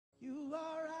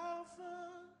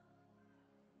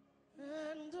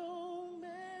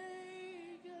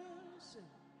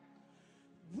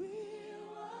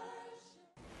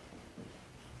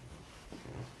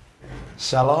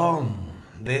Shalom.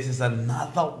 This is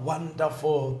another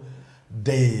wonderful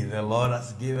day the Lord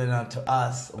has given unto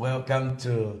us. Welcome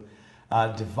to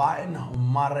Divine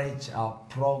Marriage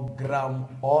program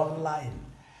online.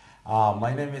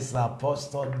 My name is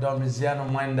Apostle Domiziano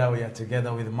Mwenda. We are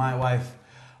together with my wife,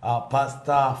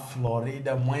 Pastor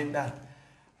Florida Mwenda.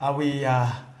 We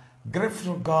are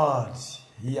grateful to God.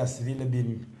 He has really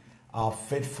been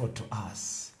faithful to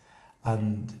us,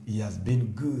 and He has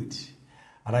been good.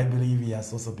 And I believe He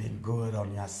has also been good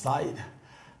on your side.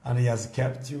 And He has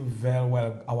kept you very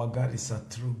well. Our God is a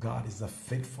true God. He's a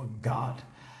faithful God.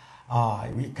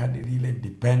 We can really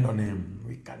depend on Him.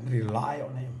 We can rely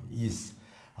on Him. He's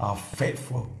a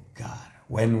faithful God.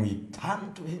 When we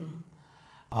turn to Him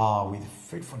with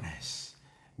faithfulness,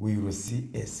 we will see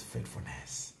His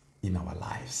faithfulness in our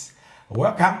lives.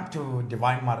 Welcome to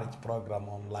Divine Marriage Program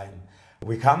Online.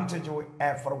 We come to you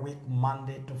every week,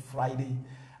 Monday to Friday.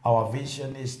 Our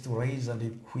vision is to raise and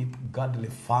equip godly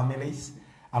families.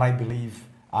 And I believe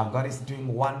God is doing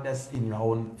wonders in your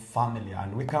own family.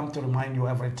 And we come to remind you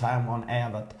every time on air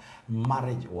that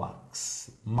marriage works.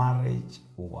 Marriage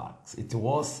works. It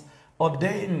was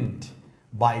ordained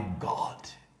by God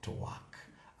to work.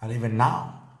 And even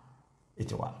now,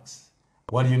 it works.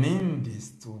 What you need is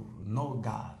to know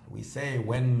God. We say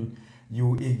when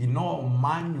you ignore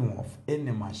manual of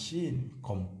any machine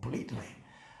completely,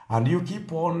 and you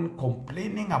keep on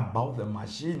complaining about the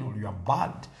machine, or you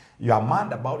are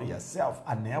mad about yourself,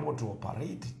 unable to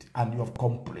operate it, and you have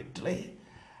completely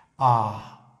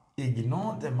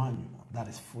ignored the manual, that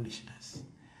is foolishness.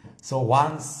 So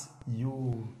once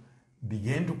you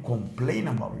begin to complain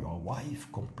about your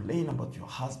wife, complain about your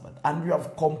husband, and you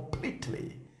have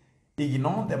completely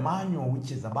ignored the manual,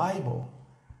 which is the Bible,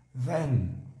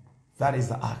 then that is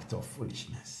the act of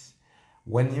foolishness.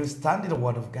 When you stand in the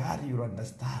Word of God, you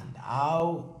understand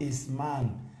how is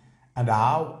man and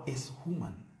how is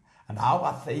woman, and how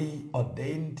are they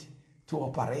ordained to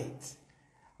operate.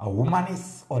 A woman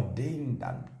is ordained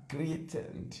and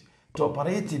created to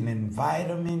operate in an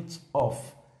environment of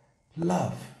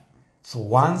love. So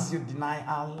once you deny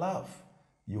her love,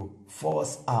 you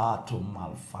force her to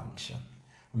malfunction.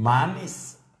 Man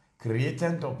is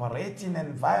created to operate in an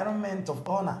environment of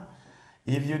honor.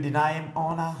 If you deny him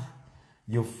honor,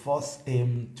 you force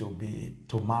him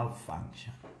to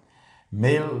malfunction.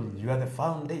 Male, you are the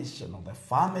foundation of the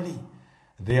family.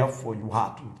 Therefore, you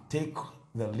have to take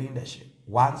the leadership.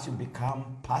 Once you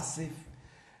become passive,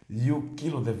 you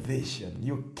kill the vision,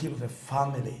 you kill the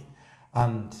family,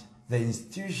 and the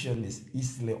institution is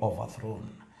easily overthrown.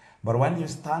 But when you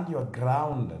stand your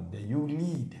ground and you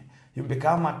lead, you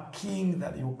become a king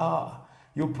that you are.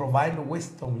 You provide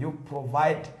wisdom, you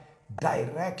provide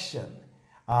direction.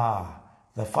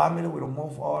 The family will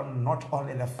move on. Not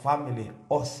only the family,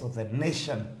 also the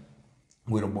nation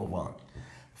will move on.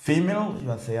 Female, you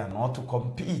are there not to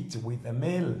compete with the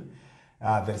male.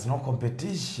 There is no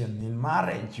competition in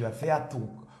marriage. You are there to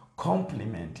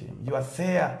complement him. You are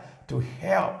there to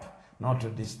help, not to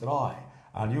destroy.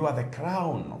 And you are the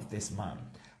crown of this man.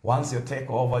 Once you take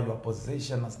over your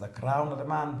position as the crown of the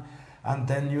man, and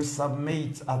then you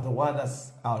submit as the word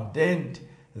has ordained,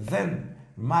 then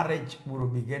marriage will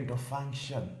begin to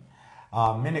function.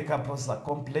 Many couples are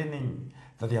complaining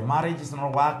that their marriage is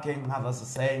not working. Others are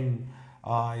saying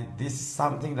this is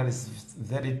something that is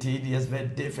very tedious, very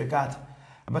difficult.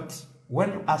 But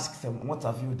when you ask them, what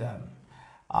have you done?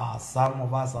 Some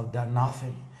of us have done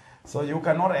nothing. So you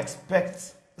cannot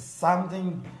expect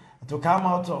something to come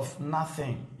out of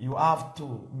nothing. You have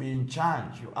to be in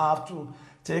charge. You have to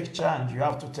take charge. You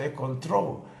have to take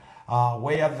control.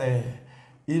 Where the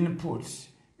input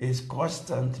is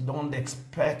constant, don't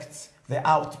expect the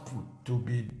output to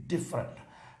be different.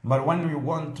 But when you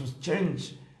want to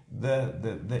change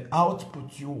the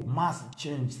output, you must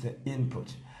change the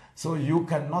input. So you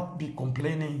cannot be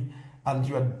complaining and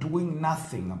you are doing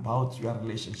nothing about your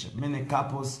relationship. Many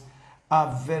couples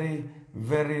are very,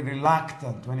 very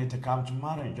reluctant when it comes to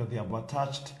marriage, or they have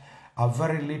attached a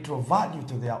very little value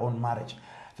to their own marriage.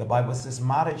 The Bible says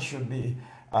marriage should be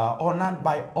honored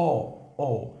by all.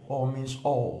 All means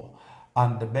all.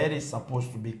 And the bed is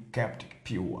supposed to be kept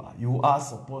pure. You are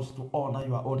supposed to honor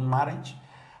your own marriage.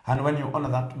 And when you honor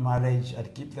that marriage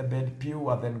and keep the bed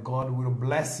pure, then God will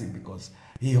bless you, because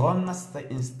He honors the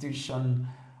institution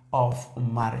of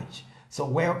marriage. So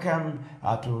welcome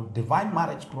to Divine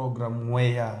Marriage Program,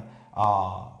 where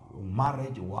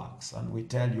marriage works. And we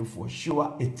tell you for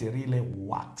sure it really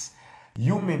works.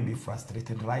 You may be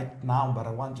frustrated right now, but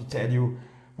I want to tell you,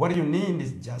 what you need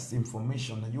is just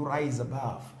information. You rise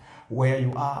above where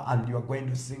you are, and you are going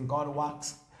to see God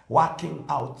working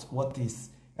out what is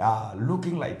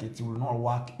looking like it will not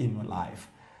work in your life.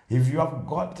 If you have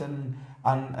gotten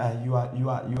and you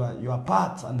are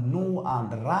part and know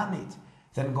and run it,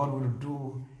 then God will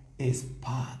do his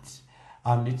part.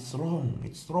 And it's wrong.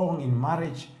 It's wrong in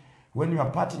marriage when your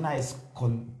partner is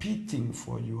competing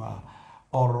for you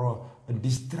or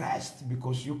distressed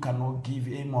because you cannot give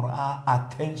him or her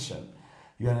attention.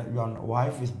 Your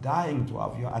wife is dying to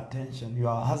have your attention.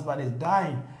 Your husband is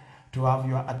dying to have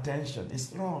your attention.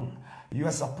 It's wrong. You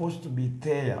are supposed to be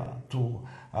there to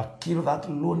kill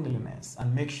that loneliness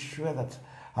and make sure that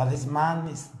this man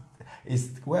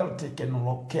is well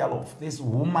taken care of. This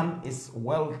woman is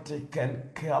well taken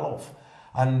care of.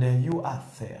 And you are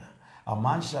there. A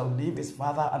man shall leave his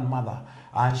father and mother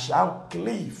and shall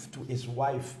cleave to his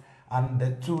wife, and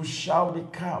the two shall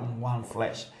become one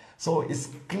flesh. So it's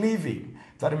cleaving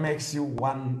that makes you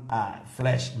one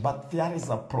flesh. But there is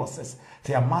a process.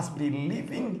 There must be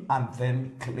living and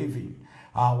then cleaving.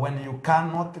 When you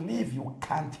cannot live, you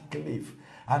can't cleave.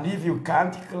 And if you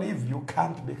can't cleave, you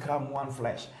can't become one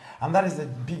flesh. And that is the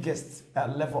biggest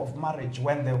level of marriage,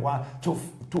 when the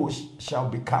two shall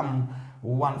become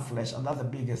one flesh. And that's the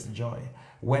biggest joy,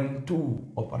 when two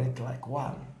operate like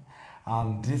one.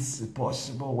 And this is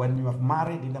possible when you have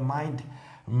married in the mind,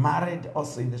 married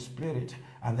also in the spirit,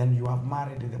 and then you have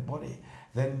married in the body.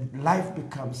 Then life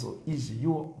becomes so easy.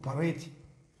 You operate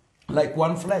like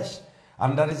one flesh.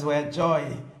 And that is where joy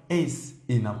is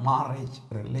in a marriage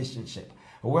relationship.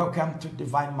 Welcome to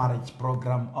Divine Marriage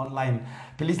Program Online.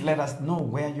 Please let us know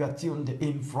where you are tuned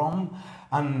in from.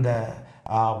 And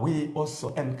we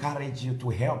also encourage you to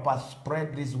help us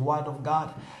spread this word of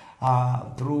God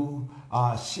through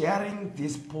sharing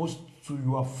this post to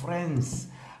your friends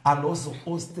and also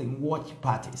hosting watch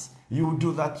parties. You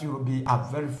do that, you will be a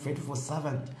very faithful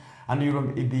servant and you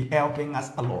will be helping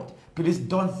us a lot. Please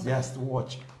don't just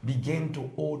watch. Begin to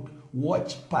hold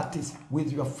watch parties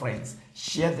with your friends.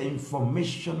 Share the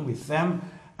information with them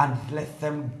and let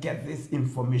them get this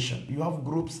information. You have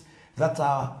groups that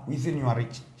are within your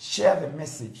reach. Share the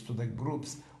message to the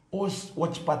groups. Host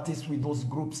watch parties with those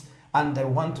groups. And I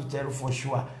want to tell you for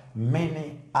sure,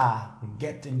 many are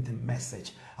getting the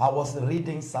message. I was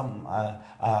reading some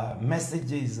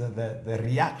messages, the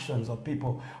reactions of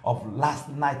people of last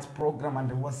night's program,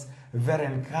 and it was very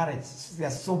encouraged.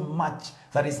 There's so much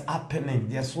that is happening.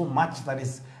 There's so much that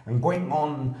is going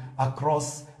on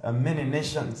across many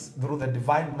nations through the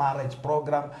Divine Marriage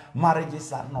Program.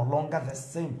 Marriages are no longer the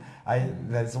same.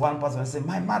 There's one person who said,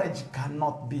 my marriage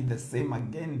cannot be the same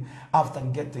again after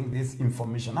getting this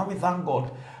information. Now we thank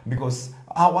God because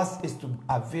ours is to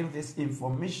avail this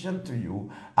information to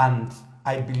you, and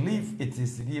I believe it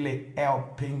is really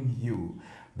helping you.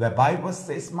 The Bible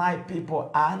says, my people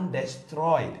are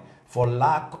destroyed for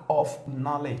lack of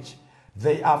knowledge.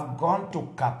 They have gone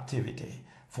to captivity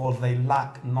for they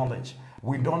lack knowledge.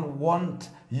 We don't want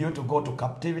you to go to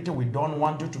captivity. We don't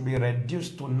want you to be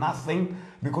reduced to nothing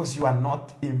because you are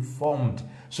not informed.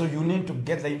 So you need to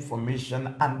get the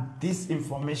information, and this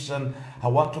information, I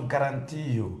want to guarantee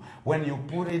you, when you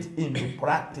put it into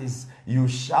practice, you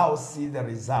shall see the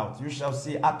result. You shall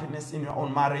see happiness in your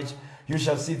own marriage. You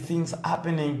shall see things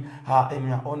happening in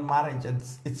your own marriage.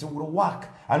 It will work,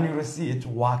 and you will see it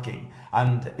working,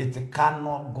 and it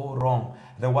cannot go wrong.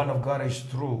 The word of God is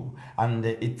true, and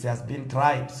it has been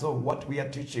tried. So what we are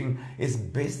teaching is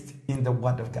based in the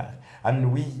word of God,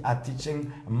 and we are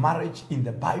teaching marriage in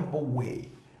the Bible way.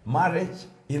 Marriage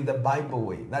in the Bible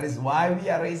way. That is why we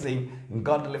are raising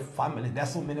godly family. There are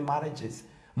so many marriages.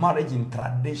 Marriage in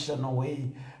traditional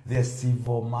way. There's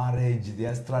civil marriage.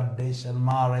 There's traditional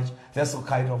marriage. There's all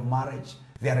kind of marriage.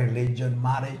 There's religion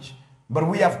marriage. But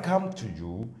we have come to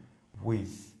you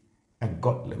with a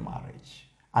godly marriage.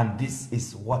 And this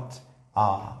is what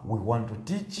we want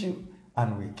to teach you.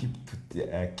 And we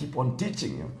keep on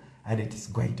teaching you. And it is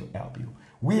going to help you.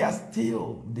 We are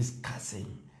still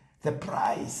discussing the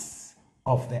price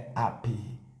of the happy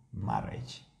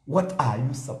marriage. What are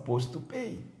you supposed to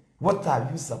pay? What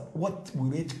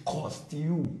will it cost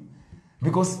you?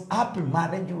 Because happy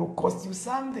marriage will cost you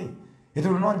something. It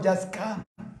will not just come.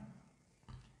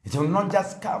 It will not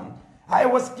just come. I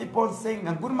always keep on saying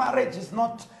a good marriage is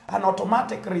not an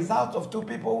automatic result of two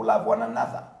people who love one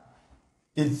another.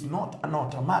 It's not an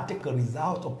automatic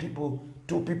result of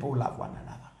two people who love one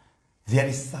another. There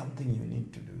is something you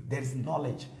need to do. There is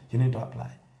knowledge you need to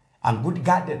apply. And good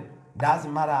garden,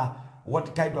 doesn't matter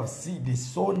what kind of seed is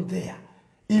sown there.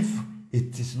 If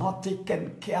it is not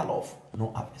taken care of,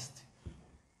 no harvest.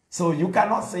 So you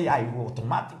cannot say I will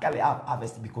automatically have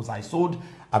harvest because I sowed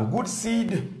a good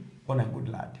seed on a good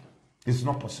land. It's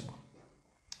not possible.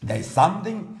 There is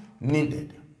something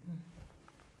needed.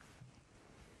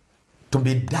 To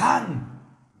be done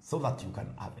so that you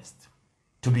can harvest.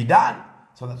 To be done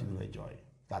so that you will enjoy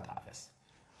that harvest.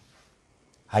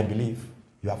 I believe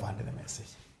you have heard the message.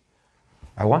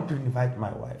 I want to invite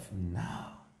my wife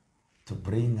now to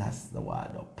bring us the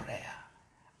word of prayer.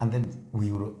 And then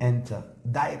we will enter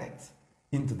direct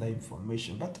into the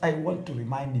information. But I want to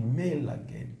remind the male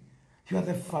again. You are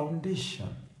the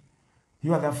foundation.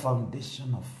 You are the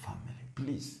foundation of family.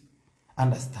 Please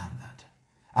understand that.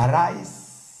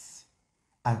 Arise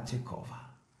and take over.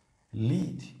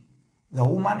 Lead. The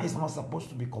woman is not supposed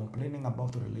to be complaining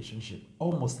about the relationship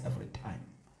almost every time.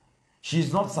 She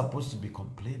is not supposed to be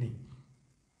complaining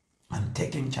and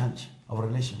taking charge of a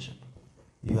relationship.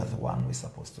 You are the one who is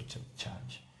supposed to take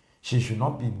charge. She should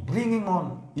not be bringing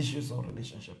on issues of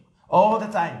relationship all the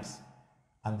times.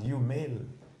 And you male,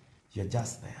 you're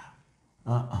just there.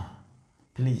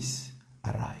 Please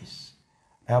arise.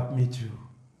 Help me to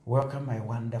welcome my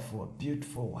wonderful,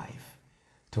 beautiful wife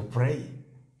to pray.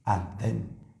 And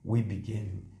then we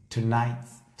begin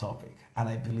tonight's topic. And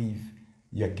I believe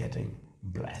you're getting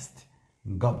blessed.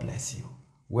 God bless you.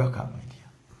 Welcome, my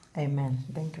dear. Amen.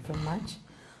 Thank you very much.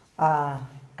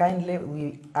 Kindly,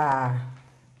 we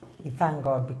thank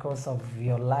God because of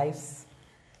your lives.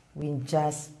 We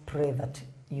just pray that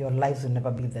your lives will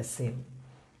never be the same.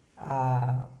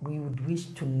 We would wish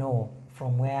to know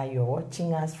from where you're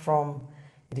watching us from.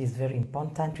 It is very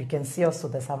important. We can see also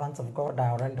the servants of God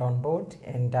are already on board,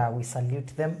 and we salute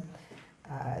them.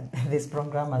 This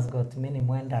program has got many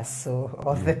Mwendas, so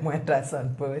all the Mwendas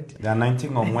on board. The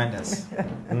anointing of Mwendas.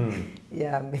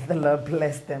 Yeah, may the Lord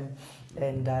bless them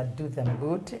and do them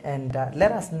good. And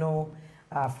let us know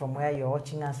from where you're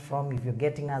watching us from, if you're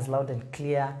getting us loud and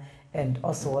clear, and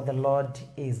also what the Lord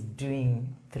is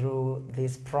doing through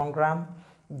this program.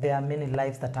 There are many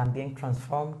lives that are being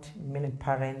transformed, many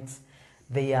parents.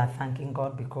 They are thanking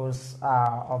God because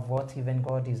of what even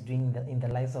God is doing in the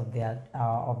lives of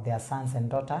their sons and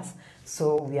daughters.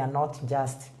 So we are not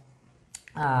just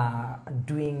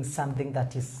doing something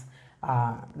that is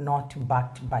not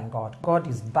backed by God. God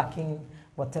is backing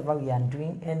whatever we are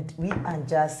doing, and we are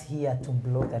just here to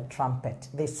blow the trumpet.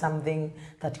 There's something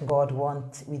that God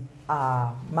wants with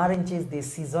marriages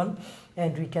this season,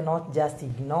 and we cannot just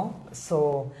ignore.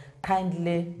 So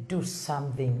kindly do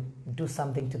something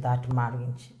to that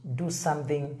marriage. Do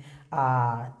something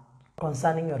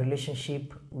concerning your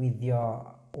relationship with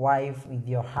your wife, with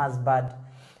your husband,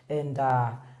 and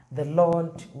the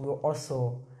Lord will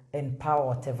also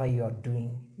empower whatever you are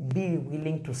doing. Be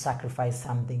willing to sacrifice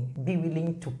something. Be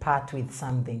willing to part with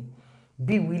something.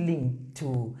 Be willing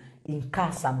to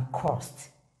incur some cost.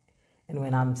 And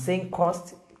when I'm saying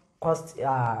cost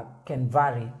can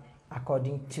vary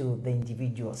according to the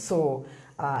individual. So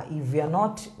if you're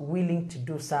not willing to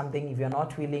do something, if you're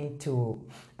not willing to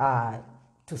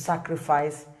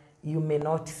sacrifice, you may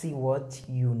not see what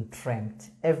you dreamt.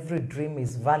 Every dream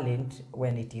is valid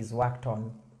when it is worked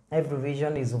on. Every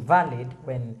vision is valid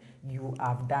when you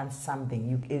have done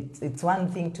something. It's one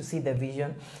thing to see the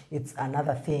vision. It's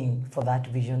another thing for that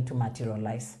vision to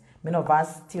materialize. Many of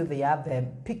us still they have the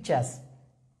pictures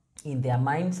in their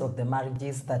minds of the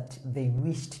marriages that they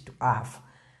wished to have.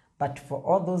 But for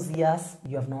all those years,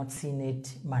 you have not seen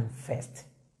it manifest.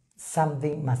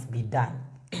 Something must be done.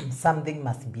 Something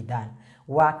must be done.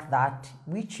 Work that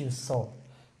which you saw,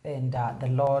 and the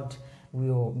Lord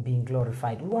will be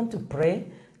glorified. We want to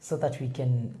pray so that we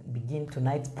can begin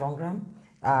tonight's program.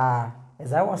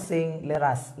 As I was saying, let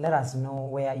us know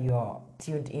where you're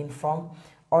tuned in from.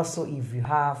 Also, if you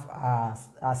have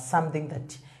something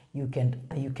that you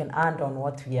can add on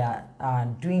what we are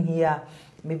doing here,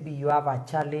 maybe you have a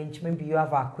challenge, maybe you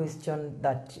have a question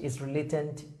that is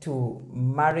related to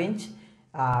marriage,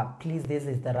 please, this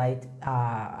is the right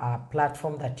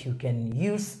platform that you can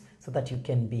use so that you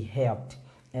can be helped.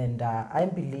 And I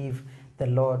believe the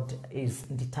Lord is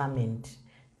determined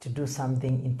to do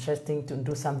something interesting, to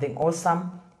do something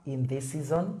awesome in this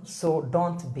season. So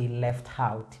don't be left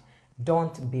out.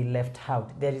 Don't be left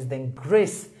out. There is the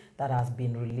grace that has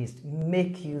been released.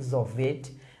 Make use of it.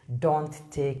 Don't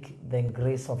take the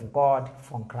grace of God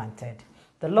for granted.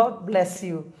 The Lord bless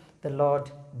you. The Lord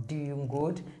do you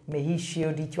good. May He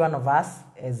shield each one of us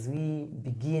as we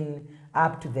begin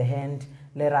up to the end.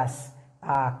 Let us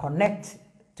connect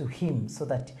to Him so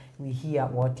that we hear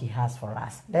what He has for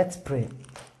us. Let's pray.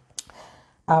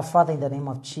 Our Father, in the name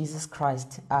of Jesus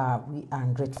Christ, we are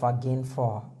grateful again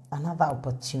for another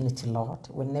opportunity, Lord.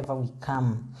 Whenever we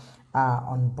come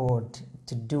on board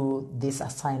to do this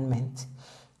assignment,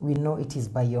 we know it is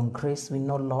by your grace. We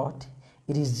know, Lord,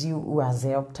 It is you who has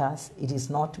helped us. It is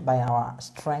not by our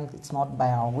strength. It's not by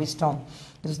our wisdom.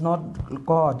 It is not,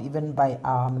 God, even by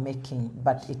our making,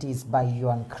 but it is by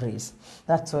your grace.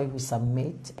 That's why we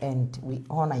submit and we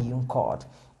honor you, God,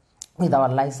 with our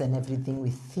lives and everything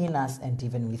within us and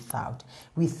even without.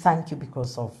 We thank you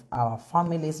because of our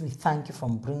families. We thank you for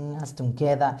bringing us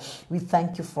together. We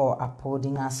thank you for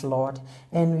upholding us, Lord.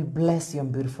 And we bless your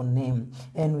beautiful name.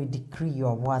 And we decree you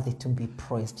are worthy to be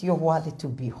praised. You're worthy to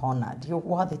be honored. You're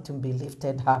worthy to be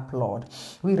lifted up, Lord.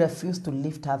 We refuse to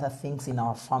lift other things in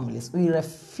our families. We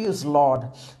refuse, Lord,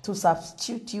 to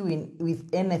substitute you with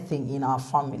anything in our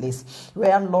families.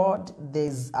 Where, Lord,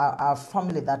 there's a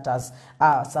family that has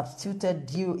substituted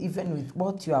you even with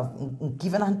what you have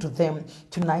given unto them.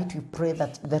 Tonight we pray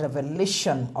that the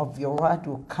revelation of your word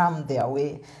will come their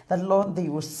way, that, Lord, they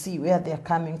will see where they are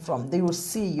coming from. They will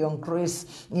see your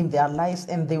grace in their lives,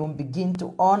 and they will begin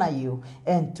to honor you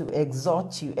and to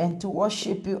exalt you and to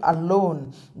worship you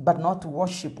alone, but not to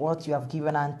worship what you have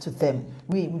given unto them.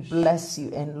 We bless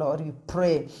you, and Lord, we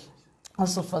pray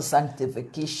also for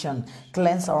sanctification.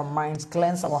 Cleanse our minds,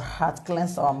 cleanse our hearts,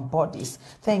 cleanse our bodies.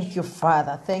 Thank you,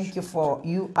 Father. Thank you for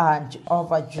you are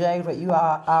Jehovah Jireh. You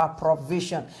are our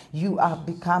provision. You have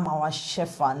become our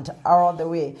shepherd all the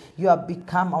way. You have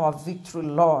become our victory,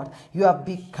 Lord. You have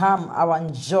become our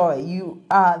joy. You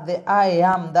are the I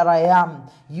am that I am.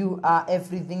 You are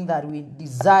everything that we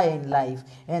desire in life.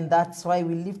 And that's why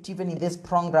we lift even in this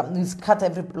program. We scatter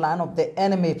every plan of the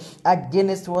enemy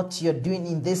against what you're doing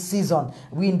in this season.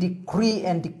 We decree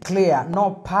and declare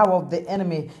no power of the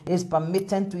enemy is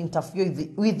permitted to interfere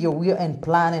with your will and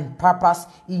plan and purpose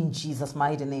in Jesus'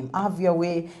 mighty name. Have your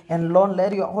way, and Lord,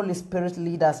 let your Holy Spirit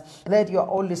lead us. Let your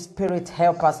Holy Spirit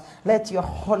help us. Let your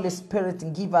Holy Spirit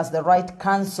give us the right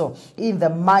counsel in the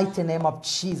mighty name of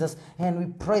Jesus. And we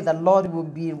pray that, Lord, will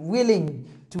be willing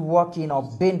to walk in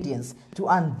obedience, to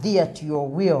adhere to your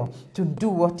will, to do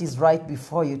what is right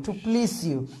before you, to please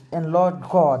you. And Lord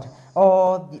God,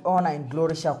 all the honor and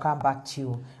glory shall come back to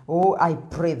you. Oh, I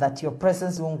pray that your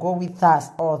presence will go with us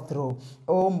all through.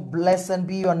 Oh, blessed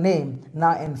be your name,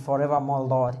 now and forevermore,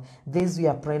 Lord. This we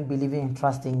are praying, believing, and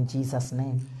trusting in Jesus'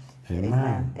 name.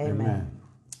 Amen. Amen.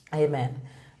 Amen.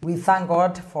 We thank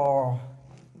God for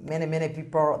many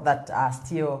people that are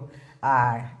still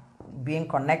being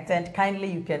connected.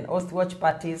 Kindly, you can host watch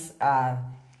parties.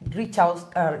 Reach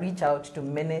out to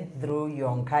many through your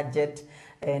own gadget,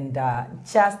 and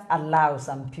just allow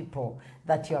some people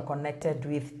that you are connected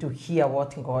with to hear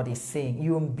what God is saying.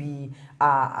 You will be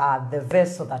the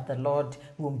vessel that the Lord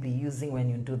will be using when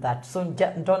you do that. So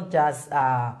don't just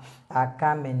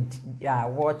come and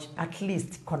watch. At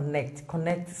least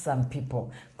connect some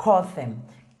people. Call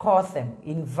them,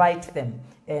 invite them,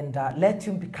 and let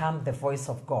him become the voice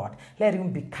of God. Let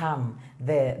him become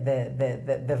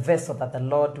the vessel that the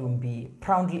Lord will be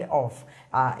proudly of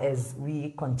as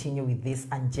we continue with this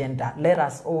agenda. Let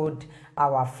us hold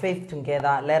our faith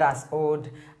together. Let us hold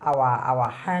our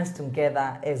hands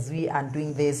together as we are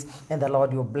doing this, and the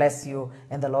Lord will bless you,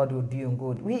 and the Lord will do you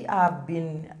good. We have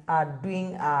been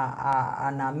doing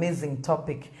an amazing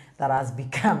topic that has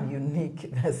become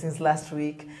unique since last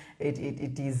week.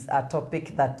 It is a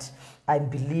topic that I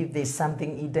believe there's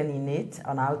something hidden in it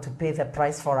on how to pay the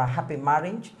price for a happy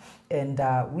marriage. And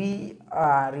we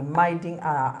are reminding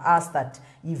us that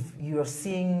if you're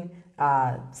seeing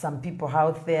some people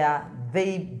out there,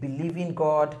 they believe in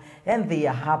God and they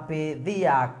are happy, they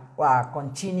are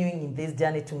continuing in this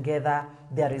journey together,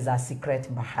 there is a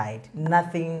secret behind.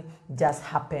 Nothing just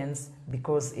happens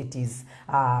because it is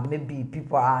maybe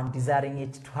people are desiring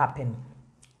it to happen.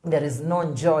 There is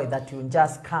no joy that will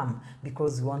just come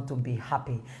because you want to be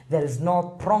happy. There is no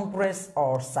progress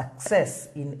or success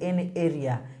in any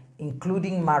area,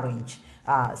 including marriage,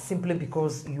 simply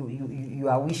because you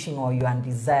are wishing or you are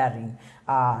desiring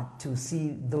to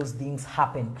see those things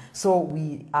happen. So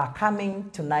we are coming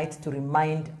tonight to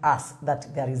remind us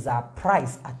that there is a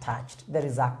price attached. There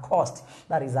is a cost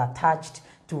that is attached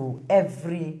to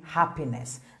every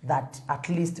happiness that at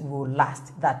least will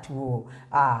last, that will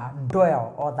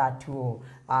dwell, or that will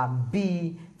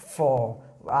be for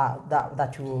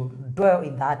that will dwell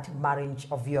in that marriage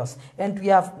of yours. And we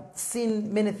have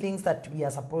seen many things that we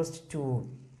are supposed to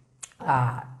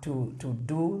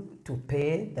do to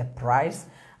pay the price.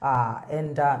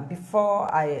 And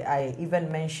before I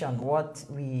even mention what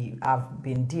we have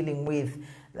been dealing with,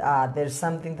 there's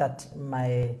something that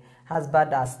my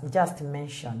husband has just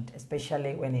mentioned,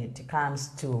 especially when it comes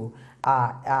to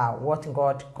what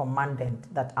God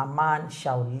commanded, that a man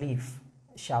shall leave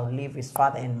his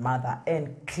father and mother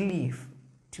and cleave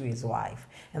to his wife,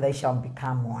 and they shall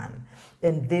become one.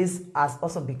 And this has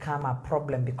also become a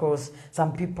problem because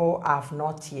some people have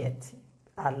not yet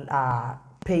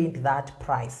paid that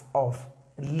price of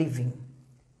living.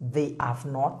 They have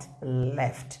not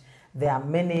left. There are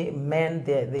many men,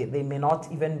 they may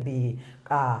not even be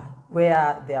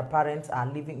where their parents are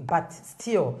living, but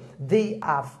still they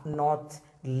have not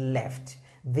left.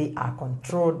 They are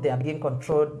controlled, they are being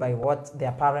controlled by what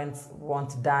their parents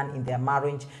want done in their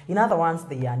marriage. In other words,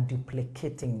 they are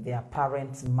duplicating their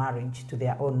parents' marriage to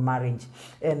their own marriage.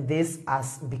 And this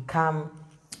has become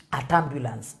a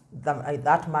turbulence.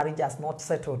 That marriage has not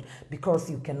settled because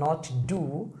you cannot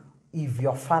do if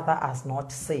your father has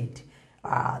not said.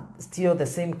 Still the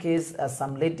same case as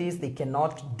some ladies, they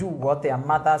cannot do what their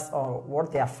mothers or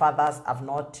what their fathers have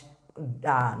not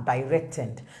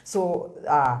directed. So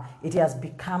it has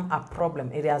become a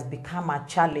problem. It has become a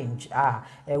challenge. A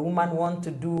woman wants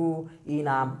to do in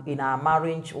a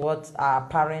marriage what her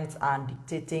parents are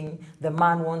dictating. The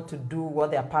man wants to do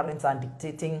what their parents are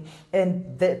dictating.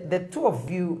 And the two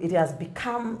of you, it has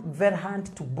become very hard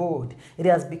to board. It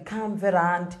has become very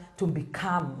hard to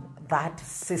become that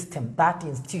system, that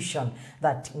institution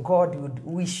that God would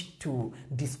wish to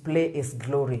display his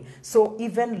glory. So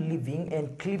even living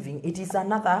and cleaving, it is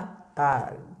another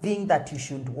thing that you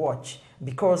should watch,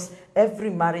 because every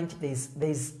marriage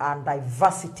there's a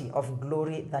diversity of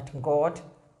glory that God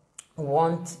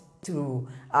wants to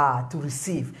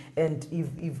receive. And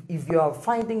if you're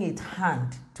finding it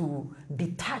hard to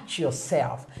detach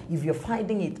yourself, if you're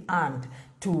finding it hard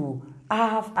to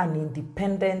have an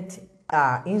independent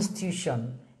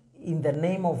institution in the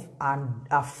name of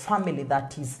a family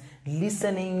that is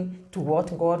listening to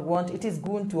what God wants, it is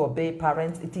good to obey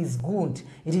parents. It is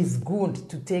good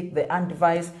to take the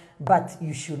advice, but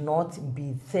you should not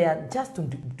be there just to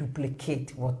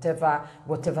duplicate whatever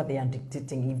they are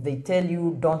dictating. If they tell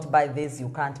you don't buy this, you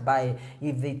can't buy.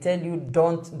 If they tell you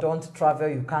don't travel,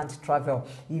 you can't travel.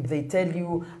 If they tell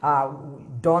you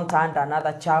don't hand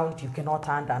another child, you cannot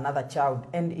hand another child.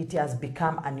 And it has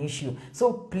become an issue.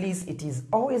 So please, it is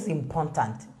always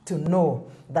important to know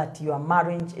that your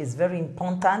marriage is very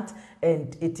important,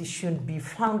 and it should be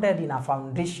founded in a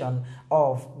foundation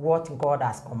of what God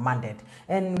has commanded.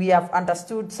 And we have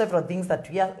understood several things that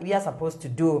we are supposed to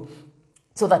do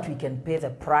so that we can pay the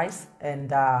price.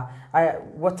 And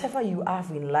whatever you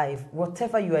have in life,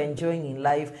 whatever you are enjoying in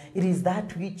life, it is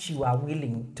that which you are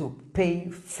willing to pay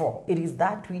for. It is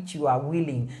that which you are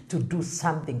willing to do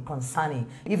something concerning.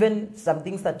 Even some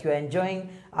things that you are enjoying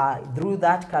through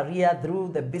that career,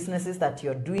 through the businesses that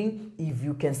you're doing, if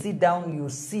you can sit down, you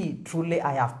see, truly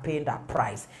I have paid a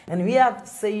price. And we have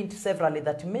said severally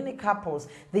that many couples,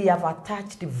 they have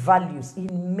attached values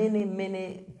in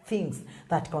many things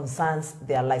that concerns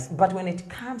their lives. But when it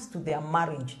comes to their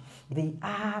marriage, they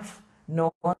have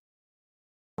no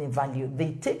value.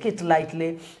 They take it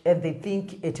lightly and they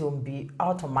think it will be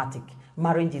automatic.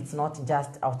 Marriage is not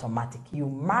just automatic. You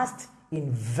must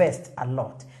invest a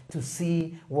lot to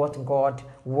see what God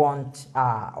wants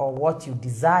or what you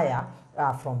desire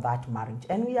from that marriage.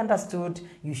 And we understood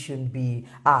you should be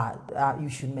you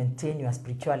should maintain your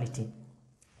spirituality.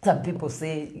 Some people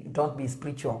say don't be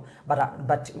spiritual,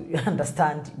 but you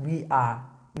understand we are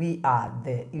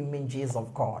the images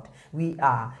of God. We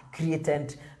are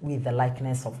created with the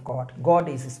likeness of God. God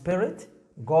is a spirit.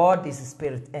 God is a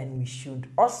spirit, and we should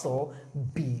also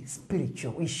be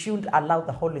spiritual. We should allow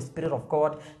the Holy Spirit of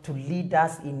God to lead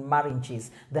us in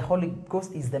marriages. The Holy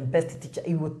Ghost is the best teacher.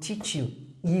 He will teach you.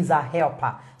 He is a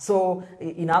helper. So,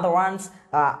 in other words,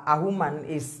 a woman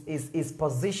is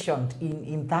positioned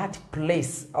in that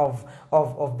place of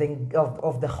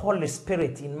the Holy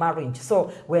Spirit in marriage.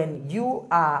 So, when you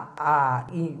are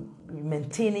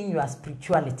maintaining your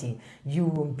spirituality, you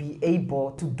will be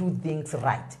able to do things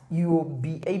right. You will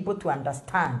be able to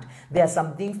understand. There are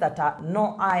some things that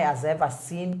no eye has ever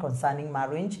seen concerning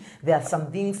marriage. There are some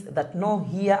things that no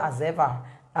ear has ever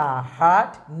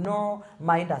heard, no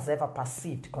mind has ever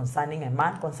perceived concerning a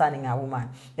man, concerning a woman.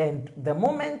 And the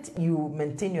moment you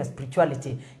maintain your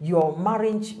spirituality, your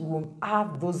marriage will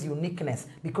have those uniqueness,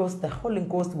 because the Holy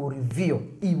Ghost will reveal.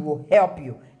 He will help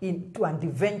you to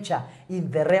adventure in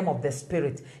the realm of the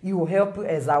spirit. He will help you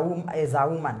as a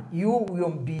woman. You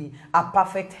will be a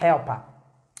perfect helper.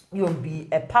 You will be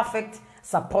a perfect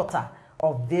supporter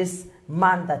of this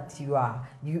man that you are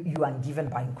given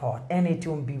by God, and it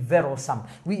will be very awesome.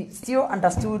 We still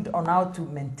understood on how to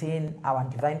maintain our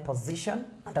divine position.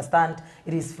 Understand,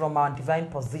 it is from our divine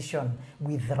position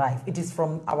we thrive. It is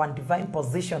from our divine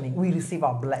positioning we receive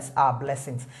our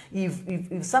blessings.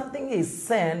 If something is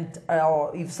sent,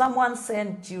 or if someone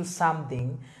sent you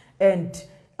something, and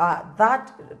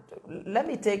let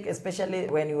me take, especially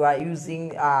when you are using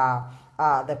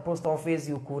the post office,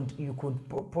 you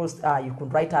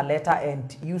could write a letter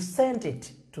and you send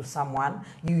it to someone.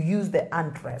 You use the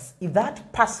address. If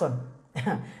that person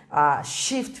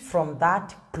shift from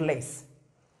that place,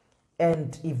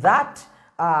 and if that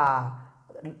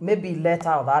maybe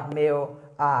letter or that mail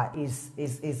is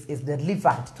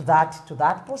delivered to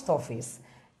that post office,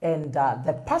 and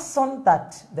the person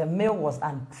that the mail was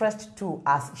addressed to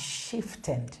has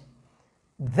shifted,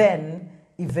 then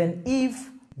even if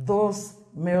those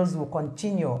mails will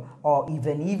continue, or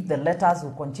even if the letters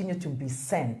will continue to be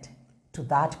sent to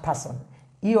that person,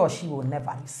 he or she will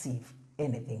never receive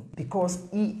anything because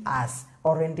he has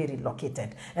already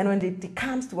relocated. And when it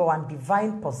comes to our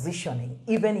divine positioning,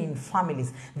 even in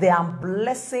families, there are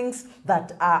blessings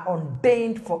that are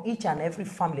ordained for each and every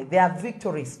family. There are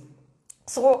victories.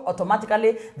 So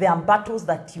automatically, there are battles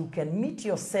that you can meet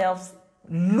yourselves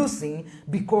losing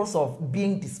because of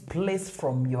being displaced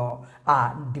from your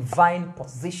divine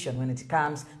position when it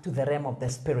comes to the realm of the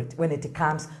spirit, when it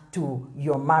comes to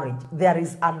your marriage. There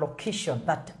is allocation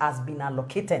that has been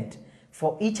allocated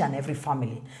for each and every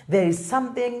family. There is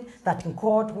something that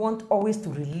God wants always to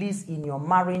release in your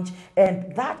marriage,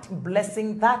 and that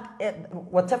blessing, that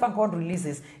whatever God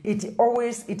releases, it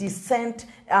is sent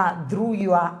through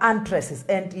your addresses.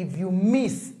 And if you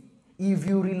miss, if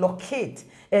you relocate,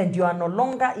 and you are no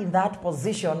longer in that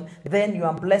position, then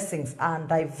your blessings are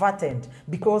diverted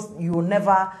because you will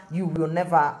never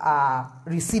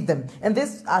receive them. And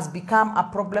this has become a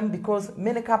problem because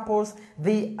many couples,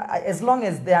 as long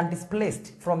as they are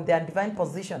displaced from their divine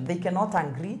position, they cannot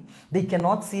agree, they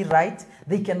cannot see right,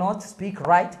 they cannot speak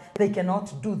right, they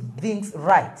cannot do things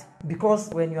right. Because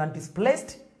when you are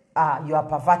displaced, you are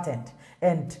perverted.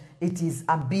 And it is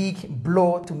a big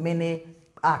blow to many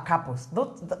couples.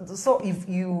 So if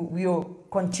you will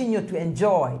continue to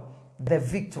enjoy the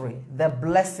victory, the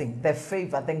blessing, the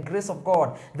favor, the grace of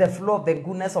God, the flow of the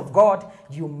goodness of God,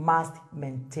 you must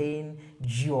maintain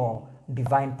your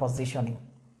divine positioning.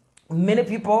 Many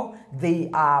people,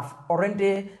 they have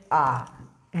already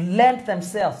lent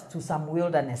themselves to some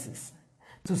wildernesses,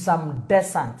 to some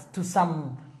deserts, to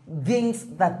some things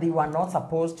that they were not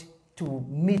supposed to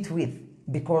meet with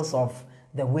because of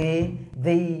the way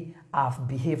they have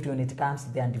behaved when it comes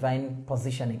to their divine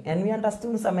positioning. And we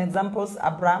understood some examples.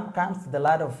 Abraham comes to the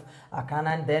land of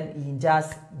Canaan, then he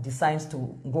just decides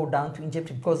to go down to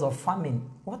Egypt because of famine.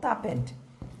 What happened?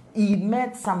 He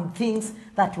met some things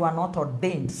that were not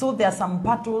ordained. So there are some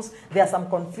battles, there are some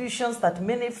confusions that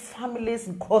many families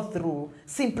go through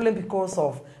simply because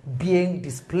of being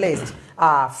displaced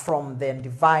from their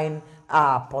divine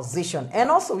position.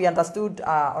 And also we understood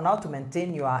on how to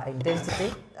maintain your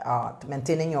identity,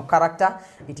 maintaining your character.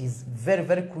 It is very,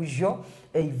 very crucial.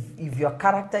 If your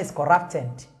character is corrupted,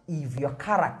 if your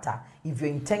character, if your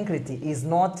integrity is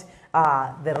not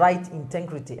the right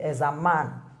integrity as a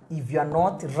man, if you are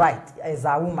not right as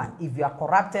a woman, if you are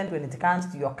corrupted when it comes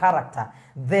to your character,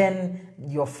 then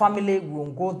your family will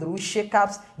go through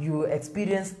shakeups. You will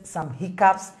experience some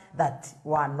hiccups that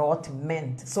were not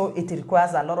meant. So it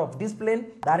requires a lot of discipline.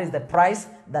 That is the price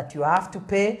that you have to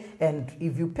pay. And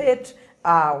if you pay it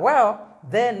well,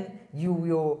 then you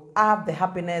will have the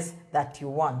happiness that you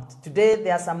want. Today,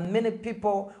 there are many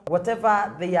people,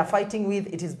 whatever they are fighting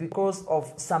with, it is because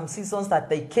of some seasons that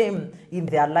they came in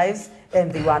their lives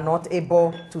and they were not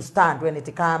able to stand when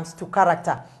it comes to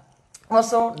character.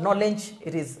 Also, knowledge,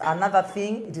 it is another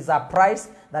thing. It is a price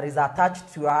that is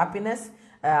attached to your happiness.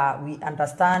 We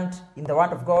understand in the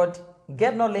Word of God,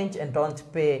 get knowledge and don't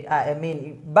pay.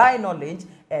 Buy knowledge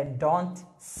and don't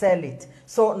sell it.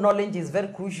 So knowledge is very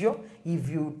crucial. If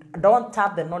you don't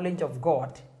have the knowledge of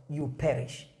God, you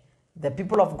perish. The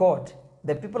people of God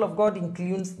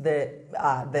includes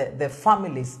the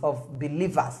families of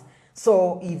believers.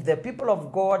 So if the people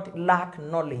of God lack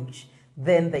knowledge,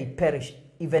 then they perish.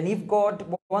 Even if God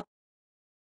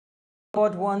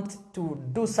wants to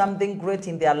do something great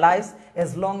in their lives,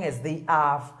 as long as they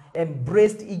have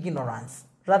embraced ignorance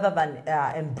rather than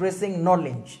embracing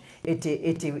knowledge, it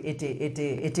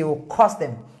will cost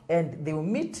them, and they will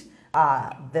meet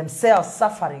themselves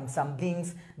suffering some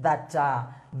things that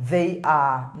they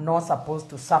are not supposed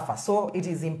to suffer. So it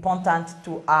is important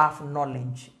to have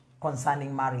knowledge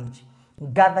concerning marriage.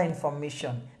 Gather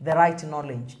information, the right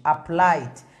knowledge, apply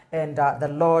it, and the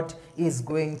Lord is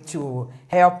going to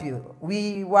help you.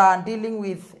 We were dealing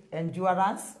with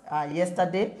endurance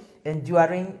yesterday,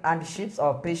 enduring hardships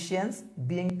or patience,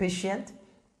 being patient.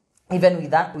 even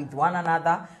with one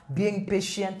another, being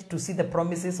patient to see the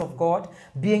promises of God,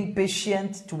 being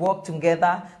patient to work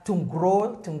together, to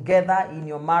grow together in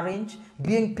your marriage,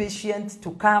 being patient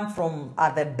to come from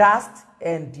the dust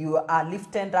and you are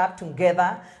lifted up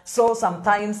together. So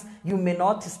sometimes you may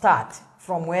not start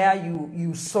from where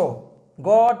you saw.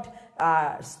 God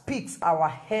speaks our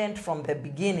hand from the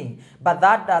beginning, but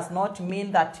that does not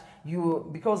mean that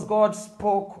because God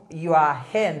spoke your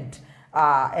hand,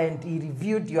 and he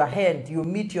revealed your hand, you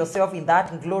meet yourself in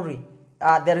that glory.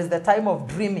 There is the time of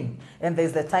dreaming, and there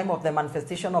is the time of the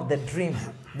manifestation of the dream.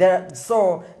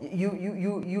 So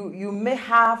you may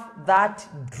have that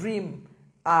dream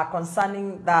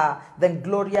concerning the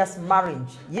glorious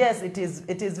marriage. Yes, it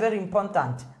is very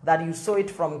important that you saw it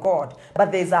from God,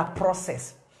 but there is a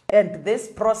process. And this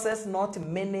process, not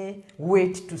many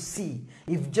wait to see.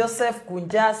 If Joseph could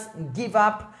just give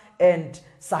up and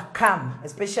succumb,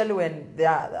 especially when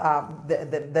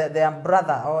their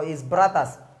brother or his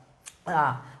brothers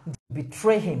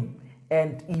betray him,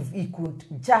 and if he could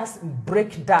just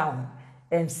break down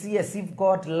and see as if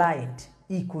God lied,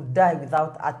 he could die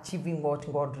without achieving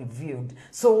what God revealed.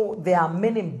 So there are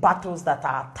many battles that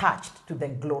are attached to the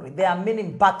glory. There are many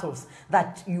battles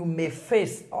that you may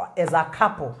face as a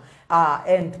couple.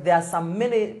 And there are some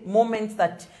many moments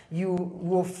that you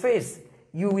will face.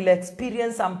 You will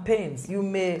experience some pains. You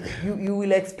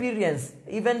will experience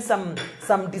even some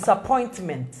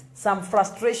disappointment, some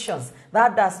frustrations.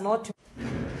 That does not.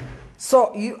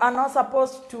 So you are not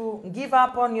supposed to give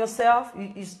up on yourself.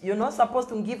 You're not supposed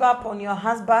to give up on your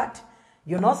husband.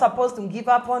 You're not supposed to give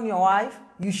up on your wife.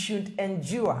 You should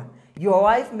endure. Your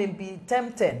wife may be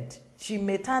tempted. She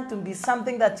may turn to be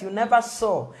something that you never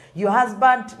saw. Your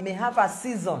husband may have a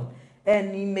season,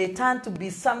 and he may turn to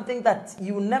be something that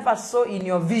you never saw in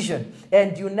your vision,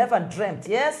 and you never dreamt.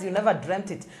 Yes, you never dreamt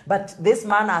it. But this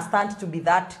man has turned to be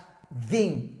that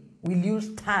thing. Will you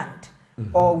stand?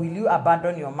 Or will you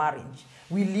abandon your marriage?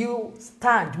 Will you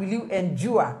stand? Will you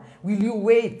endure? Will you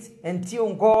wait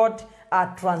until God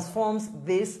transforms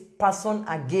this person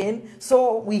again?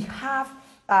 So we have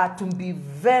to be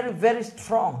very, very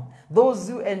strong. Those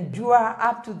who endure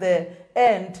up to the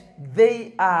end,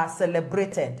 they are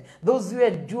celebrated. Those who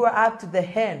endure up to the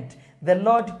end, the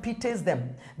Lord pities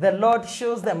them. The Lord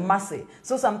shows them mercy.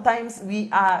 So sometimes we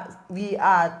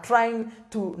are trying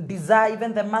to desire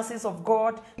even the mercies of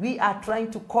God. We are trying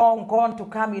to call God to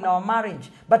come in our marriage.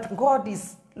 But God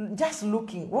is just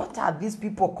looking. What are these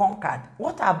people conquered?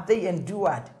 What have they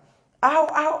endured?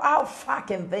 How far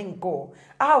can they go?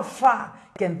 How far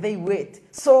can they wait?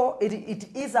 So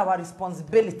it is our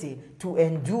responsibility to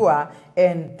endure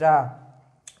and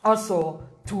also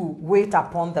to wait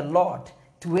upon the Lord.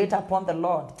 To wait upon the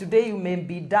Lord. Today you may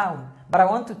be down, but I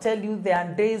want to tell you there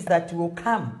are days that will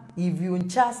come if you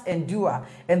just endure.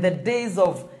 And the days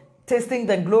of tasting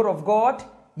the glory of God,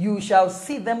 you shall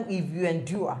see them if you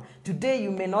endure. Today you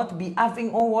may not be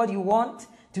having all what you want.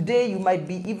 Today you might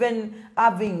be even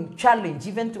having challenge,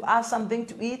 even to have something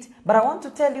to eat. But I want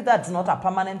to tell you that's not a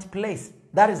permanent place.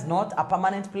 That is not a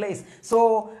permanent place.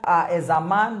 So as a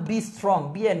man, be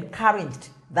strong, be encouraged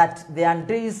that there are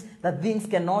days that things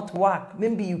cannot work.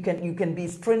 Maybe you can be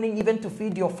straining even to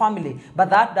feed your family, but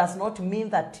that does not mean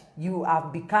that you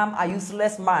have become a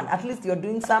useless man. At least you're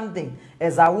doing something.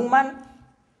 As a woman,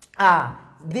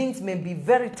 things may be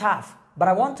very tough, but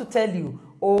I want to tell you,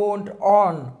 hold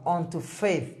on to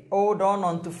faith. Hold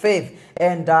on to faith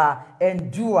and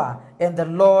endure, and the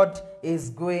Lord is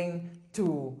going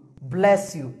to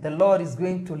bless you. The Lord is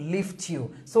going to lift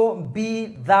you. So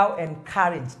be thou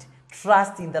encouraged.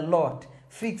 Trust in the Lord.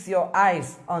 Fix your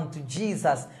eyes onto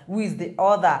Jesus, who is the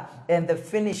author and the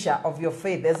finisher of your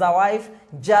faith. As a wife,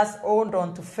 just hold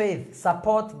on to faith.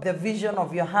 Support the vision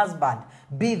of your husband.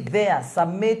 Be there.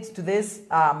 Submit to this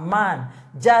man.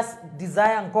 Just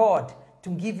desire God to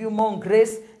give you more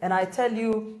grace. And I tell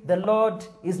you, the Lord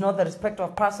is not the respecter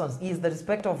of persons. He is the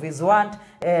respecter of his word.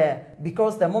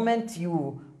 Because the moment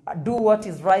you do what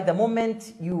is right, the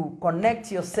moment you connect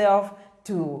yourself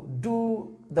to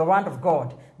do the word of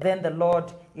God, then the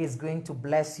Lord is going to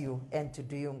bless you and to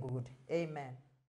do you good. Amen.